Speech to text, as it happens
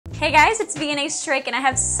Hey guys, it's Vianney Strick and I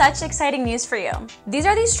have such exciting news for you. These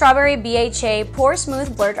are the Strawberry BHA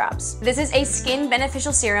Pore-Smooth Blur Drops. This is a skin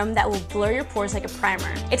beneficial serum that will blur your pores like a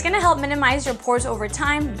primer. It's gonna help minimize your pores over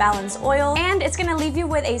time, balance oil, and it's gonna leave you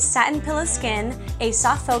with a satin pillow skin, a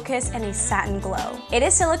soft focus, and a satin glow. It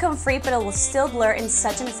is silicone-free, but it will still blur in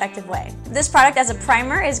such an effective way. This product as a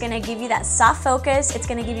primer is gonna give you that soft focus, it's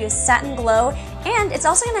gonna give you a satin glow, and it's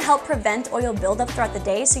also gonna help prevent oil buildup throughout the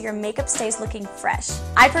day so your makeup stays looking fresh.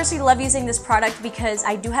 I personally love using this product because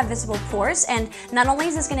I do have visible pores, and not only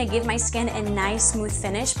is this going to give my skin a nice smooth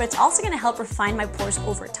finish, but it's also going to help refine my pores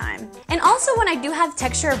over time. And also when I do have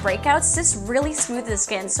texture or breakouts, this really smooths the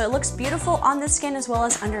skin, so it looks beautiful on the skin as well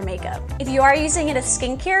as under makeup. If you are using it as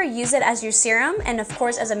skincare, use it as your serum, and of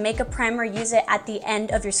course as a makeup primer, use it at the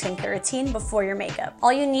end of your skincare routine before your makeup.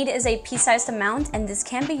 All you need is a pea-sized amount, and this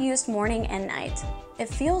can be used morning and night. It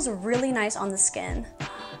feels really nice on the skin.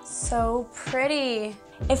 So pretty.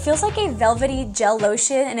 It feels like a velvety gel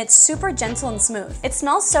lotion, and it's super gentle and smooth. It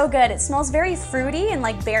smells so good. It smells very fruity and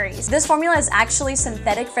like berries. This formula is actually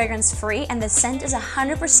synthetic fragrance free, and the scent is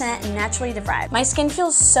 100% naturally derived. My skin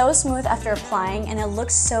feels so smooth after applying, and it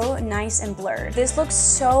looks so nice and blurred. This looks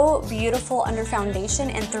so beautiful under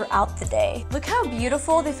foundation and throughout the day. Look how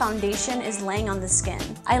beautiful the foundation is laying on the skin.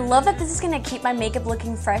 I love that this is gonna keep my makeup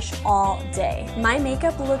looking fresh all day. My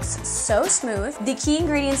makeup looks so smooth. The key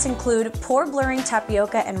ingredients include pore-blurring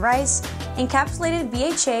tapioca and rice, encapsulated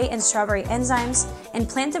BHA and strawberry enzymes, and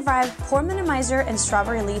plant-derived pore minimizer and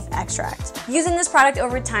strawberry leaf extract. Using this product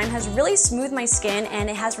over time has really smoothed my skin, and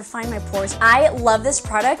it has refined my pores. I love this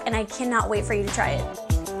product and I cannot wait for you to try it.